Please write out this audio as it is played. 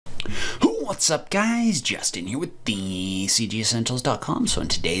What's up guys, Justin here with the CGEssentials.com. So in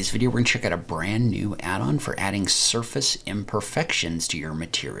today's video, we're going to check out a brand new add-on for adding surface imperfections to your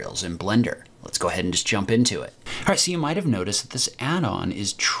materials in Blender. Let's go ahead and just jump into it. All right, so you might have noticed that this add-on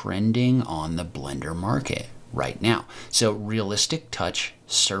is trending on the Blender market right now. So Realistic Touch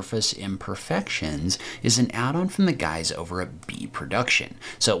Surface Imperfections is an add-on from the guys over at Bproduction.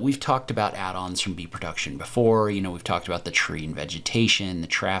 So we've talked about add-ons from Bproduction before. You know, we've talked about the tree and vegetation, the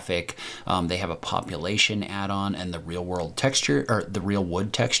traffic. They have a population add-on and the real world texture, or the real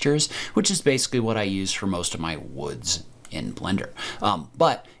wood textures, which is basically what I use for most of my woods in Blender.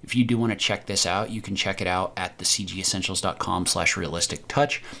 But if you do want to check this out, you can check it out at the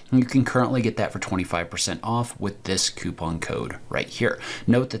cgessentials.com/realistic-touch. And you can currently get that for 25% off with this coupon code right here.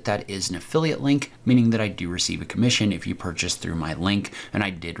 Note that that is an affiliate link, meaning that I do receive a commission if you purchase through my link, and I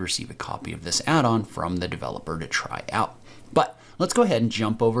did receive a copy of this add-on from the developer to try out. But let's go ahead and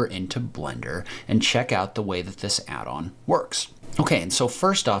jump over into Blender and check out the way that this add-on works. Okay, and so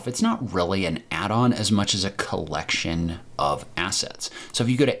first off, it's not really an add-on as much as a collection of assets. So if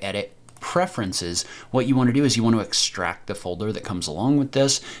you go to Edit, Preferences, what you want to do is you want to extract the folder that comes along with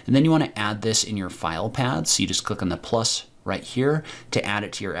this, and then you want to add this in your file path. So you just click on the plus right here to add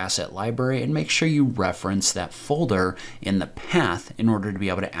it to your asset library, and make sure you reference that folder in the path in order to be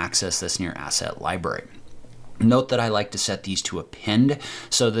able to access this in your asset library. Note that I like to set these to append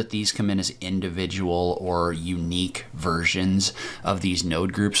so that these come in as individual or unique versions of these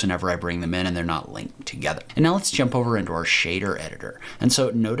node groups whenever I bring them in and they're not linked together. And now let's jump over into our shader editor. And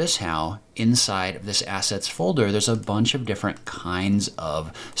so notice how inside of this assets folder, there's a bunch of different kinds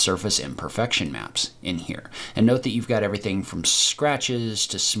of surface imperfection maps in here. And note that you've got everything from scratches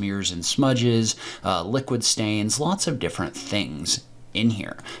to smears and smudges, liquid stains, lots of different things in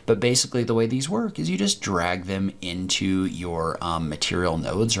here. But basically the way these work is you just drag them into your material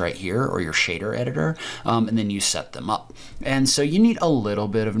nodes right here, or your shader editor, and then you set them up. And so you need a little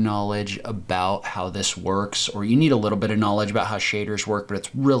bit of knowledge about how this works, or you need a little bit of knowledge about how shaders work, but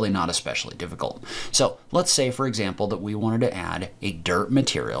it's really not especially difficult. So let's say, for example, that we wanted to add a dirt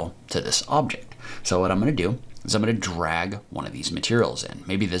material to this object. So what I'm going to do is I'm going to drag one of these materials in,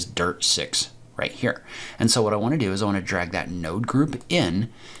 maybe this dirt 6 right here. And so what I want to do is I want to drag that node group in,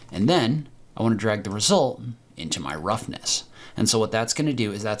 and then I want to drag the result into my roughness. And so what that's going to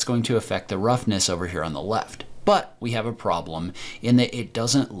do is that's going to affect the roughness over here on the left. But we have a problem in that it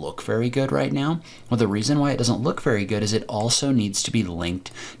doesn't look very good right now. Well, the reason why it doesn't look very good is it also needs to be linked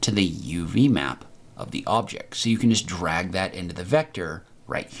to the UV map of the object. So you can just drag that into the vector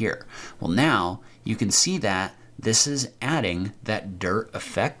right here. Well, now you can see that this is adding that dirt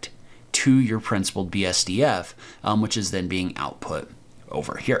effect to your principled BSDF, which is then being output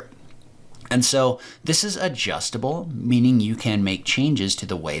over here. And so this is adjustable, meaning you can make changes to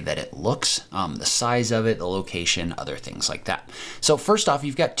the way that it looks, the size of it, the location, other things like that. So first off,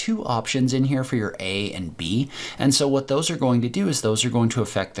 you've got two options in here for your A and B. And so what those are going to do is those are going to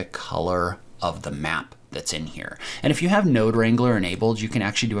affect the color of the map that's in here. And if you have Node Wrangler enabled, you can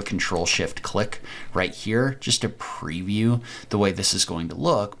actually do a Control-Shift-Click right here just to preview the way this is going to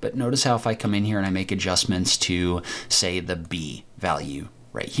look. But notice how if I come in here and I make adjustments to, say, the B value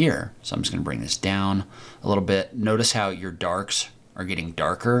right here. So I'm just going to bring this down a little bit. Notice how your darks are getting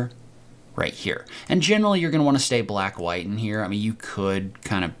darker right here. And generally, you're going to want to stay black-white in here. I mean, you could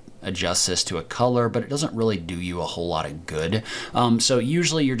kind of adjust this to a color, but it doesn't really do you a whole lot of good. So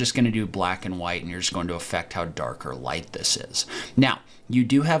usually you're just going to do black and white, and you're just going to affect how dark or light this is. Now, you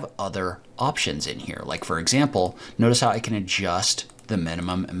do have other options in here. Like for example, notice how I can adjust the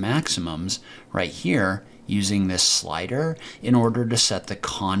minimum and maximums right here using this slider in order to set the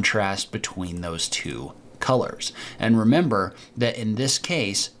contrast between those two colors. And remember that in this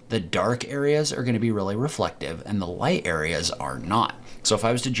case, the dark areas are going to be really reflective and the light areas are not. So if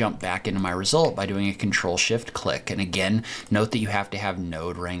I was to jump back into my result by doing a Control-Shift-Click, and again, note that you have to have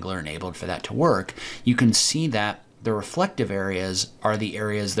Node Wrangler enabled for that to work, you can see that the reflective areas are the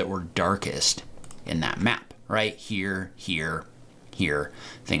areas that were darkest in that map, right? Here, here, here,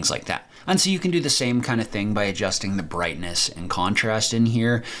 things like that. And so you can do the same kind of thing by adjusting the brightness and contrast in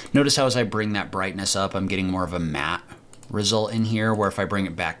here. Notice how as I bring that brightness up, I'm getting more of a matte result in here, where if I bring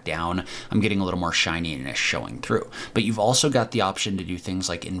it back down, I'm getting a little more shininess showing through. But you've also got the option to do things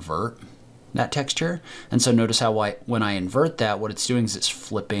like invert that texture. And so notice how when I invert that, what it's doing is it's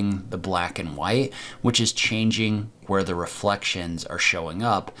flipping the black and white, which is changing where the reflections are showing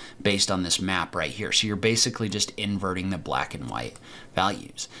up based on this map right here. So you're basically just inverting the black and white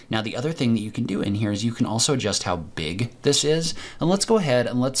values. Now the other thing that you can do in here is you can also adjust how big this is. And let's go ahead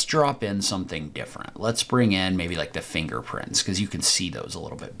and let's drop in something different. Let's bring in maybe like the fingerprints, because you can see those a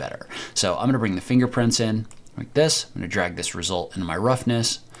little bit better. So I'm gonna bring the fingerprints in like this. I'm gonna drag this result into my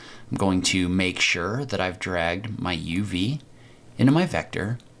roughness. I'm going to make sure that I've dragged my UV into my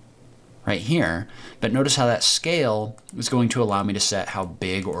vector right here, but notice how that scale is going to allow me to set how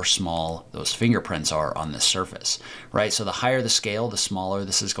big or small those fingerprints are on this surface, right? So the higher the scale, the smaller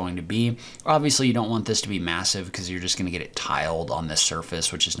this is going to be. Obviously, you don't want this to be massive because you're just going to get it tiled on this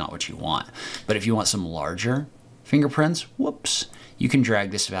surface, which is not what you want. But if you want some larger fingerprints, whoops, you can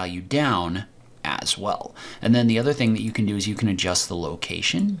drag this value down as well. And then the other thing that you can do is you can adjust the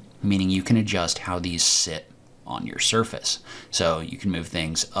location, meaning you can adjust how these sit on your surface. So you can move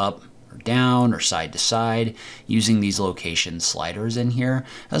things up or down or side to side using these location sliders in here,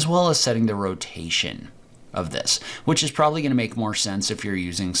 as well as setting the rotation of this, which is probably going to make more sense if you're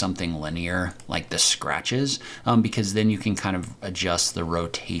using something linear like the scratches, because then you can kind of adjust the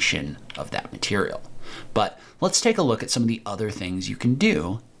rotation of that material. But let's take a look at some of the other things you can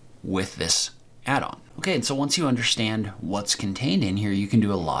do with this add-on. Okay, and so once you understand what's contained in here, you can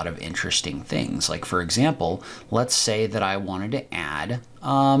do a lot of interesting things. Like for example, let's say that I wanted to add,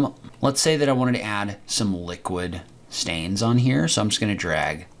 some liquid stains on here. So I'm just going to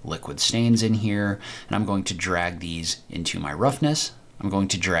drag liquid stains in here, and I'm going to drag these into my roughness. I'm going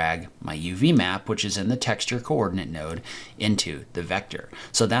to drag my UV map, which is in the texture coordinate node, into the vector.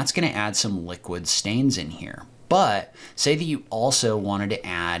 So that's going to add some liquid stains in here. But say that you also wanted to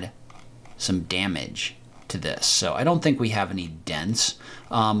add some damage to this. So I don't think we have any dents,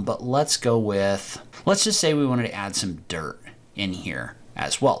 but let's just say we wanted to add some dirt in here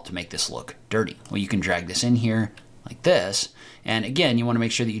as well to make this look dirty. Well, you can drag this in here like this. And again, you want to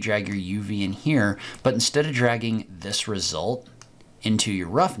make sure that you drag your UV in here, but instead of dragging this result into your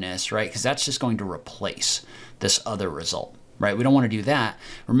roughness, right? Because that's just going to replace this other result. Right, we don't want to do that.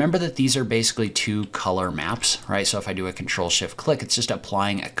 Remember that these are basically two color maps, right? So if I do a Control-Shift-Click, it's just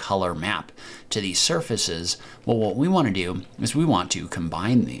applying a color map to these surfaces. Well, what we want to do is we want to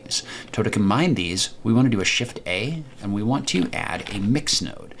combine these. So to combine these, we want to do a Shift-A, and we want to add a mix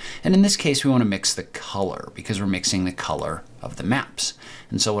node. And in this case, we want to mix the color because we're mixing the color of the maps.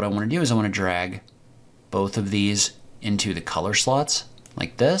 And so what I want to do is I want to drag both of these into the color slots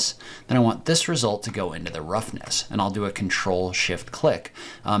like this. Then I want this result to go into the roughness, and I'll do a Control-Shift-Click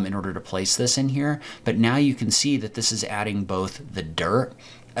in order to place this in here. But now you can see that this is adding both the dirt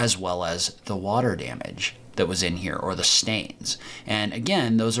as well as the water damage that was in here, or the stains. And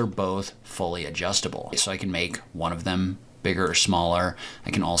again, those are both fully adjustable. So I can make one of them bigger or smaller.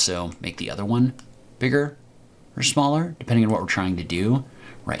 I can also make the other one bigger or smaller, depending on what we're trying to do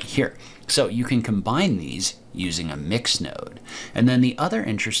right here. So you can combine these using a mix node. And then the other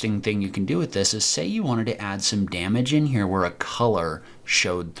interesting thing you can do with this is say you wanted to add some damage in here where a color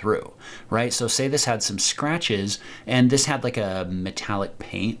showed through, right? So say this had some scratches and this had like a metallic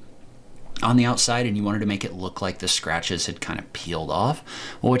paint on the outside and you wanted to make it look like the scratches had kind of peeled off.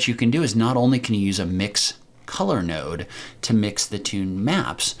 Well, what you can do is not only can you use a mix color node to mix the two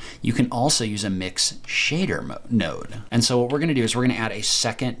maps, you can also use a mix shader node. And so what we're going to do is we're going to add a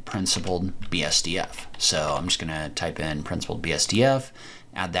second principled BSDF. So I'm just going to type in principled BSDF,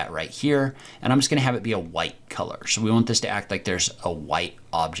 add that right here, and I'm just going to have it be a white color. So we want this to act like there's a white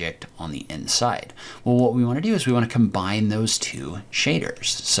object on the inside. Well, what we want to do is we want to combine those two shaders.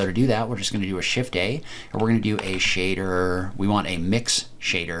 So to do that, we're just going to do a Shift-A, and we're going to do a shader. We want a mix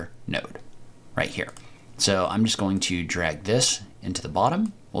shader node right here. So I'm just going to drag this into the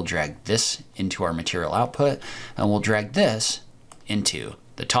bottom. We'll drag this into our material output, and we'll drag this into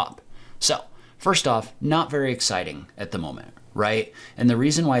the top. So first off, not very exciting at the moment, right? And the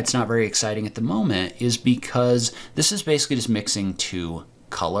reason why it's not very exciting at the moment is because this is basically just mixing two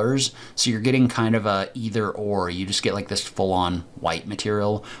colors. So you're getting kind of a either or. You just get like this full-on white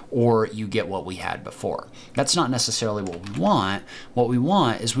material, or you get what we had before. That's not necessarily what we want. What we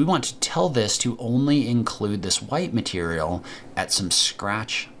want is we want to tell this to only include this white material at some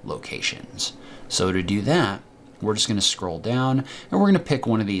scratch locations. So to do that, we're just going to scroll down and we're going to pick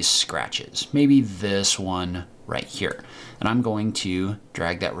one of these scratches, maybe this one right here. And I'm going to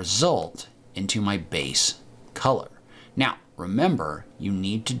drag that result into my base color. Now, remember, you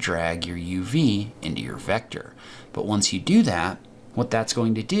need to drag your UV into your vector. But once you do that, what that's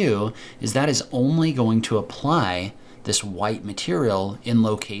going to do is that is only going to apply this white material in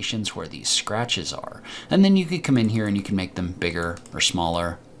locations where these scratches are. And then you could come in here and you can make them bigger or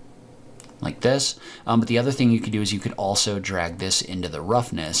smaller like this. But the other thing you could do is you could also drag this into the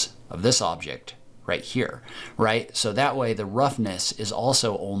roughness of this object right here, right? So that way the roughness is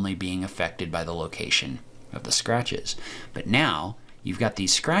also only being affected by the location of the scratches. But now you've got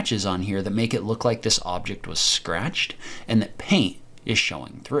these scratches on here that make it look like this object was scratched and that paint is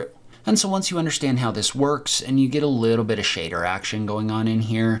showing through. And so once you understand how this works and you get a little bit of shader action going on in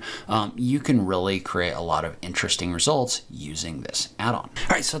here, you can really create a lot of interesting results using this add-on. All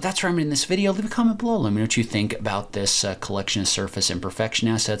right, so that's where I'm in this video. Leave a comment below. Let me know what you think about this collection of Surface Imperfection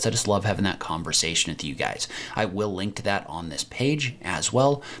assets. I just love having that conversation with you guys. I will link to that on this page as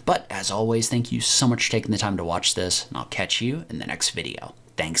well. But as always, thank you so much for taking the time to watch this, and I'll catch you in the next video.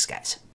 Thanks, guys.